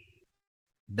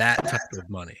that type of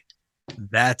money,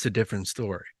 that's a different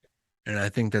story. And I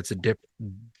think that's a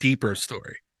deeper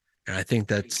story. And I think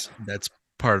that's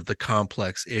part of the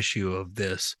complex issue of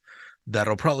this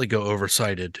that'll probably go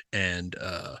oversighted and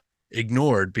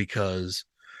ignored because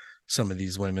some of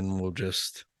these women will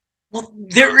just. Well,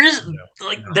 there is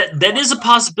that is a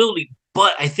possibility,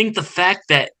 but I think the fact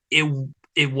that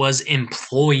it was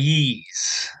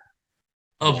employees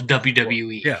of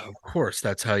WWE. Yeah, of course.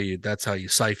 That's how you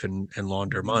siphon and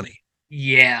launder money.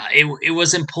 Yeah, it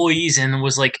was employees, and it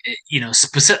was like,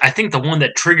 specific. I think the one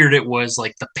that triggered it was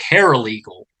like the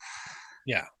paralegal.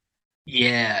 Yeah.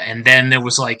 Yeah, and then there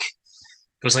was like,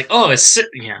 oh, it's,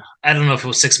 I don't know if it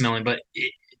was $6 million, but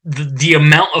the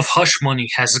amount of hush money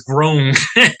has grown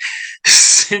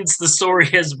since the story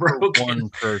has broken. One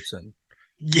person.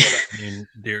 Yeah. I mean,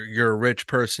 you're a rich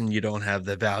person. You don't have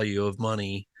the value of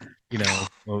money. You know,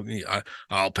 well,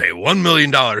 I'll pay $1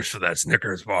 million for that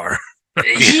Snickers bar.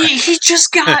 he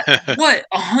just got what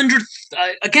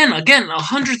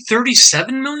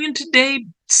 137 million today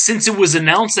since it was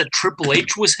announced that Triple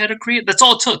H was head of creative. That's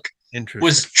all it took.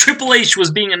 Was Triple H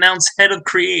was being announced head of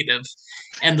creative,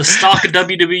 and the stock of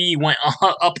WWE went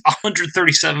up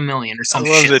 137 million or something.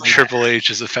 I love that Triple H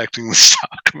is affecting the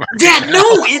stock market. Yeah, no,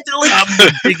 I'm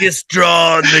the biggest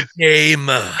draw in the game.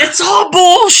 It's all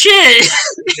bullshit.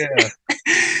 Yeah.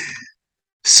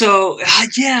 So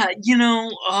yeah,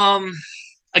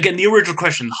 again, the original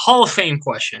question, the Hall of Fame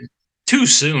question. Too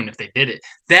soon if they did it.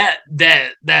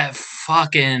 That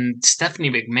fucking Stephanie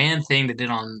McMahon thing they did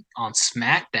on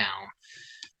SmackDown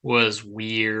was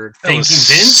weird. Thank you,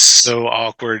 Vince. So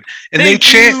awkward. And they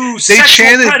chanted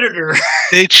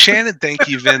 "Thank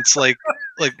you, Vince" like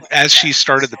as she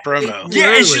started the promo.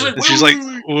 Yeah, and she's like,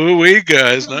 "Wait,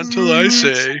 guys, not until I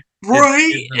say."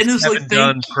 Right, and it was like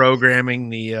done programming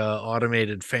the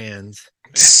automated fans.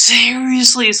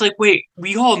 Seriously, it's like, wait,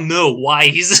 we all know why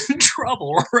he's in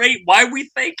trouble, right? Why are we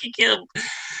thanking him?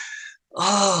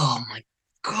 Oh my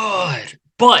god!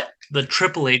 But the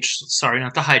Triple H, sorry,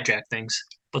 not to hijack things,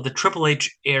 but the Triple H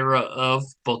era of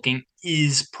booking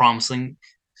is promising,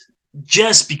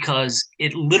 just because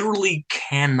it literally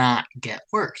cannot get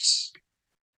worse.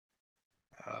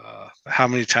 How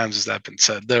many times has that been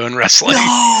said, though, in wrestling?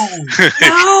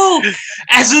 No!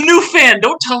 As a new fan,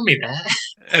 don't tell me that.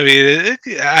 I mean,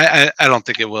 I don't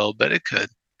think it will, but it could.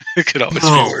 It could always be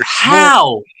worse.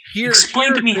 How?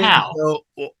 Explain to me how.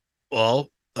 Well,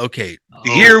 okay.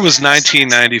 The year was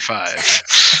 1995.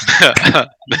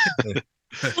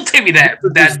 Don't take me that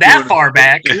far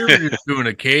back. We were just doing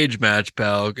a cage match,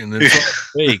 pal, and it's all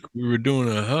fake. We were doing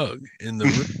a hug in the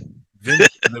room. Vince,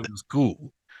 it was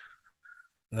cool.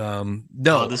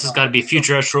 No, this has got to be a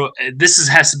future. Has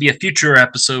to be a future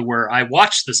episode where I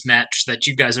watch this match that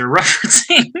you guys are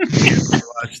referencing.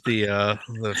 Watch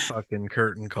the fucking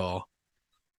curtain call.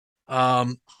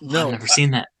 No, I've never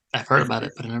seen that. I've heard about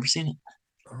it, but I've never seen it.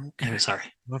 Okay, anyway, sorry.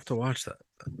 I'll have to watch that.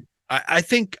 I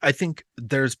think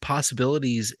there's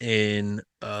possibilities in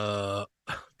the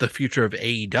future of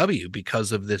AEW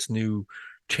because of this new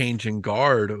change in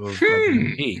guard of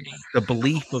WWE.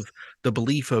 The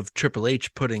belief of Triple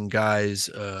H putting guys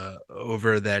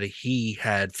over that he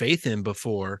had faith in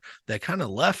before that kind of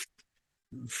left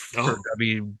for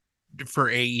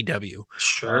AEW.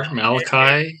 Sure,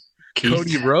 Malachi,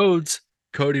 Cody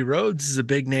Rhodes is a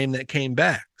big name that came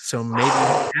back, so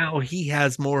maybe now he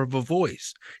has more of a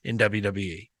voice in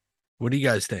WWE. What do you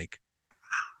guys think,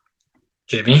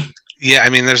 Jimmy? Yeah, I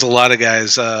mean, there's a lot of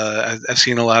guys. I've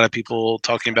seen a lot of people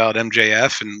talking about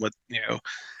MJF and what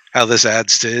how this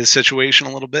adds to his situation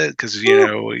a little bit, because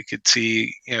we could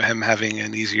see him having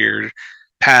an easier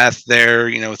path there,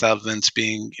 without Vince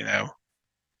being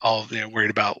all worried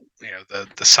about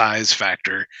the size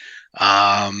factor.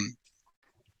 All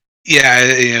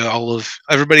of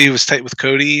everybody who was tight with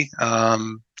Cody. I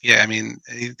mean,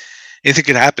 anything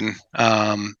could happen,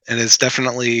 and it's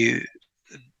definitely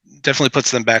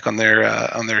puts them back on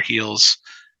their heels.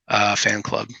 Fan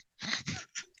club.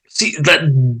 See,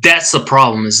 that's the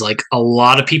problem. Is like a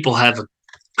lot of people have a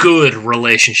good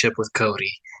relationship with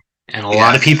Cody, and a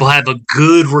lot of people have a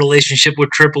good relationship with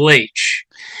Triple H.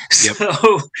 Yep.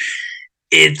 So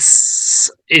it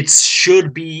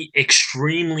should be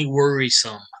extremely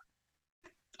worrisome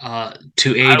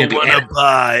to AEW. I want to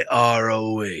buy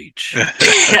ROH.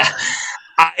 Yeah,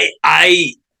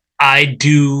 I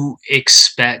do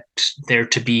expect there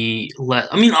to be less.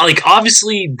 I mean, like,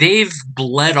 obviously they've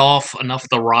bled off enough of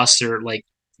the roster. Like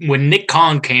when Nick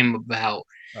Khan came about.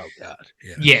 Oh God.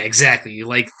 Yeah, exactly.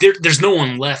 Like there's no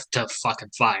one left to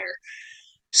fucking fire.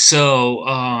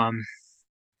 So,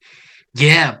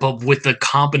 yeah, but with the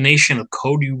combination of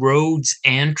Cody Rhodes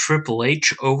and Triple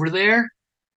H over there,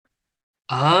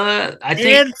 I think.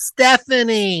 And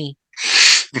Stephanie.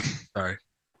 Sorry.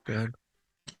 Go ahead.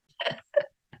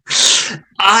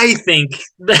 I think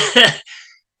that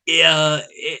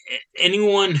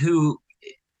anyone who,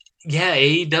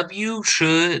 AEW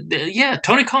should,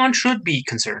 Tony Khan should be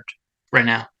concerned right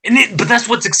now, but that's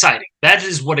what's exciting. That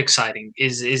is what exciting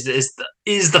is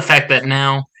the fact that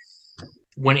now,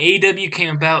 when AEW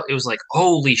came about, it was like,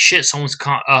 holy shit, someone's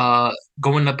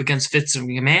going up against Vince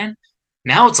McMahon.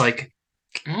 Now it's like,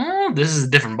 this is a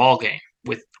different ball game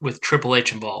with Triple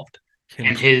H involved.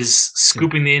 And his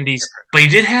scooping the indies. But he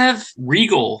did have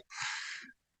Regal.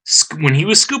 When he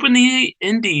was scooping the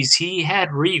indies, he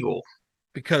had Regal.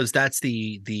 because that's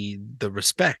the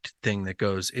respect thing that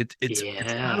goes. It's kind of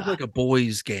Yeah. like a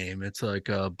boys game. It's like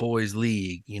a boys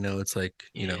league. It's like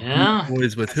Yeah. who's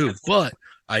boys with who. But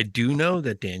I do know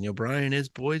that Daniel Bryan is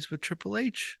boys with Triple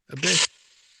H a bit.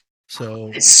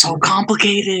 So It's so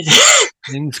complicated.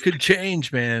 things could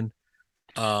change, man.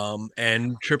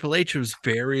 And Triple H was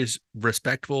very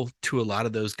respectful to a lot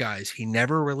of those guys. He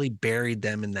never really buried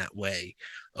them in that way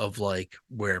of like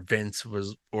where Vince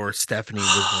was or Stephanie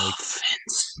was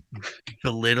like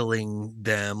belittling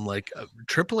them. Like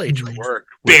Triple H worked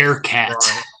with Bearcat.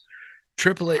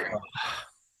 Triple H.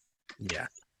 Yeah.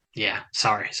 Yeah.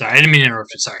 Sorry. I didn't mean to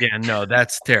interrupt you. Sorry. Yeah, no,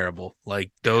 that's terrible.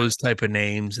 Like those type of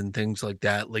names and things like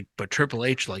that. Like, but Triple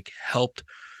H like helped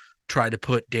try to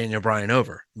put Daniel Bryan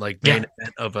over, like main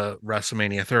event of a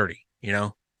WrestleMania 30.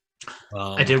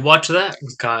 I did watch that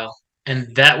with Kyle,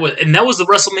 and that was the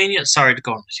WrestleMania. Sorry to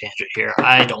go on a tangent here.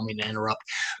 I don't mean to interrupt,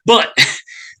 but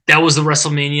that was the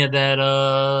WrestleMania that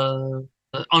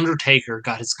Undertaker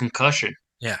got his concussion.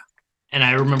 Yeah. And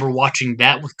I remember watching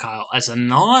that with Kyle as a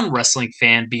non-wrestling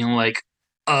fan, being like,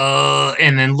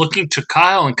 and then looking to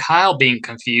Kyle and Kyle being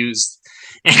confused,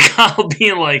 and Kyle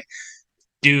being like,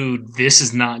 dude, this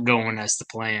is not going as the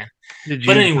plan.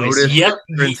 But anyways, yep,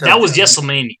 that was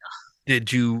WrestleMania.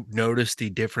 Did you notice the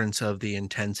difference of the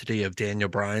intensity of Daniel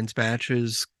Bryan's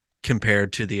matches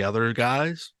compared to the other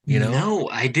guys? No,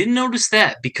 I didn't notice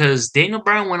that because Daniel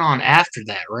Bryan went on after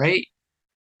that, right?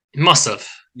 It must have.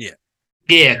 Yeah.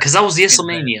 Yeah, because that was the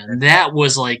WrestleMania. And that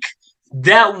was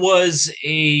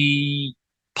a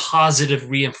positive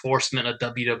reinforcement of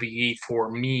WWE for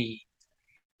me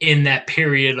in that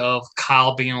period of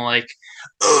Kyle being like,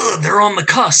 they're on the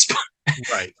cusp.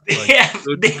 Right.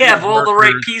 they have all the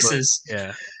right pieces.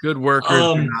 Yeah. Good workers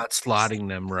are not slotting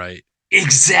them right.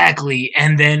 Exactly.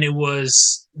 And then it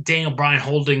was Daniel Bryan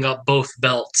holding up both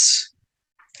belts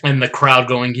and the crowd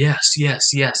going, yes,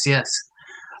 yes, yes, yes.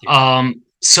 Yeah.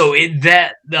 So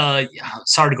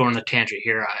sorry to go on a tangent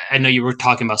here. I know you were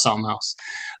talking about something else,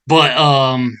 but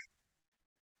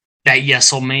that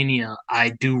WrestleMania,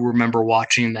 I do remember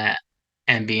watching that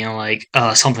and being like,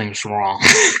 something's wrong.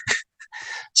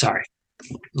 Sorry,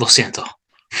 Lo siento.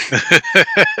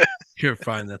 You're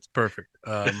fine. That's perfect.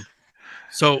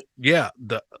 So yeah,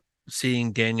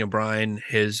 seeing Daniel Bryan,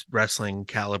 his wrestling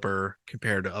caliber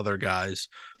compared to other guys,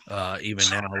 even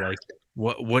now, like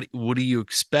what do you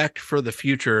expect for the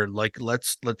future? Like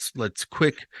let's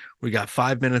quick. We got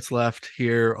 5 minutes left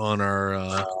here on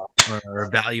our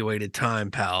evaluated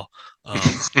time, pal.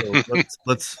 So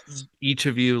let's each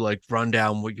of you like run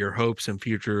down what your hopes and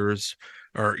futures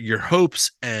or your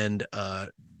hopes and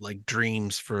like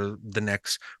dreams for the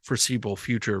next foreseeable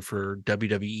future for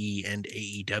WWE and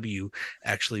AEW,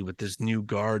 actually with this new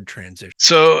guard transition.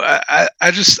 So I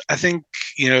think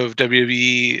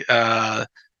WWE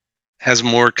has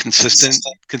more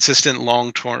consistent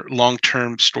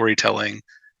long-term storytelling,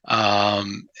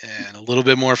 and a little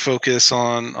bit more focus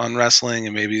on wrestling,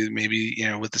 and maybe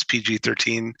with this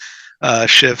PG-13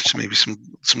 shift, maybe some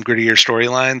grittier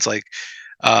storylines. Like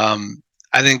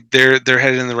I think they're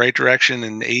headed in the right direction,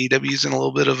 and AEW's in a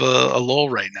little bit of a lull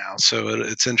right now. So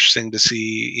it's interesting to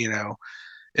see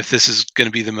if this is going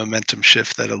to be the momentum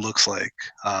shift that it looks like.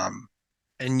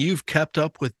 And you've kept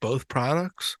up with both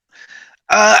products?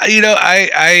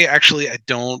 I actually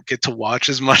don't get to watch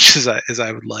as much as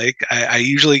I would like. I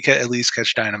usually at least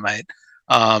catch Dynamite.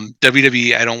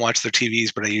 WWE, I don't watch their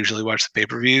TVs, but I usually watch the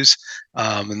pay-per-views,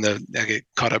 and I get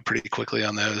caught up pretty quickly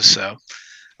on those. So,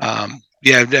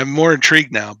 yeah, I'm more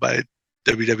intrigued now by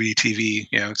WWE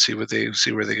TV. See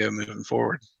where they go moving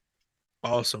forward.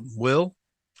 Awesome, Will.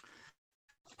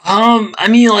 I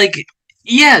mean, like,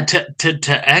 yeah,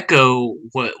 to echo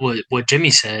what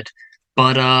Jimmy said,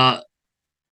 but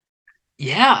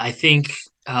yeah, I think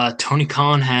Tony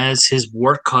Khan has his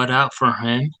work cut out for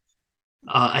him.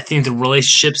 I think the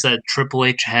relationships that Triple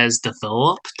H has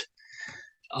developed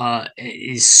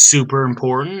is super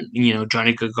important.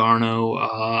 Johnny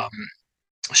Gargano,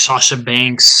 Sasha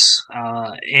Banks,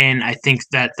 and I think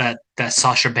that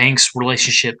Sasha Banks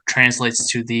relationship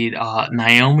translates to the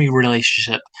Naomi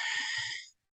relationship.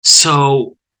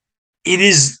 So it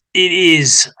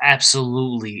is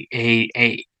absolutely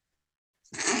a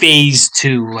phase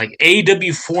 2. Like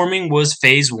AEW forming was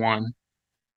phase 1.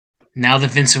 Now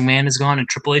that Vince McMahon is gone and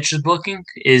Triple H is booking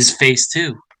is phase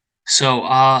 2. So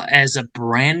as a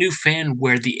brand new fan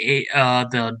where the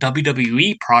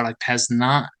WWE product has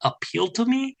not appealed to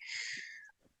me,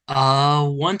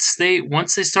 once they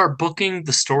start booking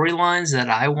the storylines that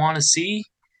I want to see,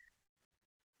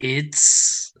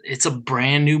 it's a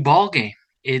brand new ball game.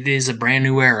 It is a brand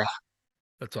new era.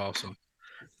 That's awesome.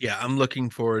 Yeah, I'm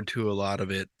looking forward to a lot of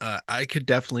it. I could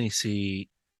definitely see,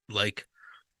 like,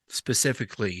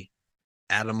 specifically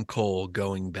Adam Cole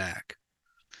going back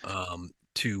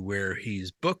to where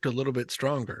he's booked a little bit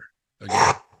stronger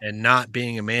again, and not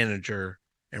being a manager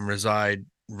and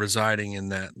residing in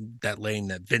that lane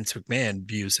that Vince McMahon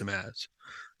views him as,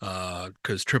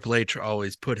 because Triple H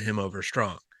always put him over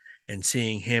strong, and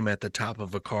seeing him at the top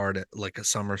of a card at like a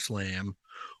SummerSlam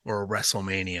or a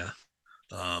WrestleMania,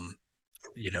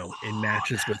 in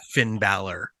matches with Finn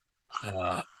Balor,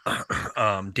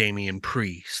 Damian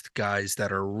Priest, guys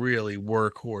that are really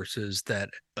workhorses that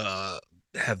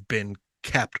have been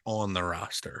kept on the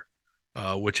roster,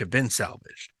 which have been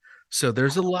salvaged. So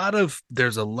there's a lot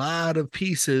of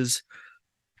pieces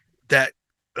that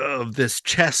of this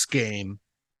chess game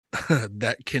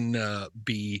that can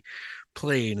be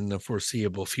played in the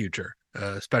foreseeable future,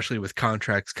 especially with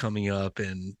contracts coming up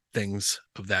and things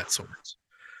of that sort.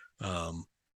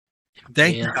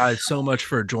 Thank you guys so much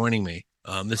for joining me.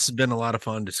 This has been a lot of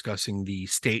fun discussing the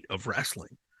state of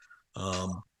wrestling.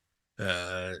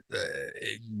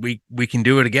 We can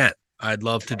do it again. I'd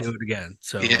love to do it again.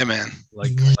 So yeah, man.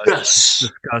 Let's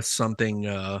discuss something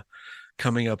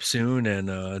coming up soon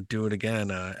and do it again.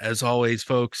 As always,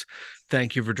 folks,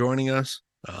 thank you for joining us.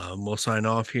 We'll sign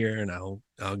off here, and I'll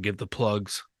give the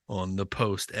plugs on the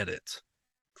post edits.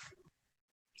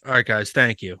 All right, guys.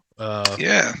 Thank you.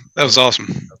 Yeah, that was awesome.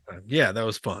 Yeah, that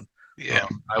was fun. Yeah,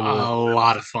 a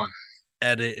lot of fun.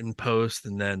 Edit and post,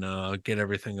 and then get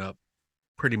everything up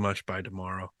pretty much by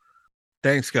tomorrow.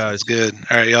 Thanks, guys. That's good.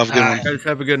 All right, y'all have a good one. Guys,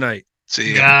 have a good night.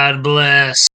 See you. God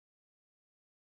bless.